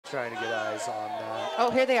Trying to get eyes on that.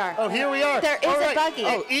 Oh, here they are. Oh, here we are. There is a buggy.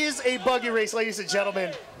 Oh, is a buggy race, ladies and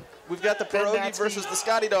gentlemen. We've got the Pierogi versus the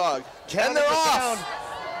Scotty dog. And they're off.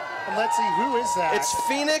 And let's see, who is that? It's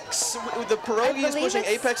Phoenix. The Pierogi is pushing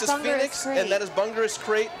Apex's Phoenix, and that is Bunger's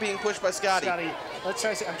Crate being pushed by Scotty. Let's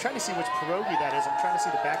try to see. I'm trying to see which Pierogi that is. I'm trying to see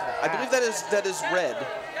the back of the hat. I believe that is red.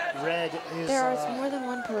 Red is. There is more than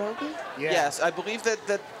one Pierogi? Yeah. Yes, I believe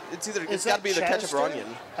that it's either it's got to be the ketchup or onion.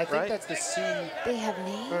 I think that's the C. They have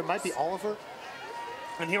names. Or it might be Oliver.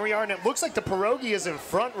 And here we are, and it looks like the Pierogi is in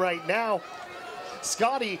front right now.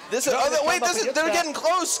 Scotty. They're getting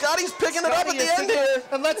close. Scotty's picking it up at the end here.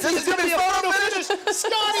 And let's see, it's going to be a photo finish.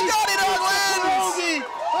 Scotty dog wins.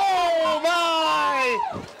 Oh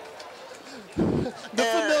my! The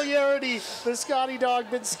familiarity, the Scotty dog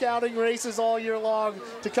been scouting races all year long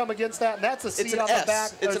to come against that, and that's a C on the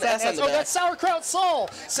back. It's an S on the back. Oh, that's Sauerkraut Saul.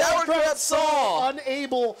 Sauerkraut Saul.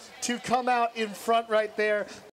 Unable to come out in front right there.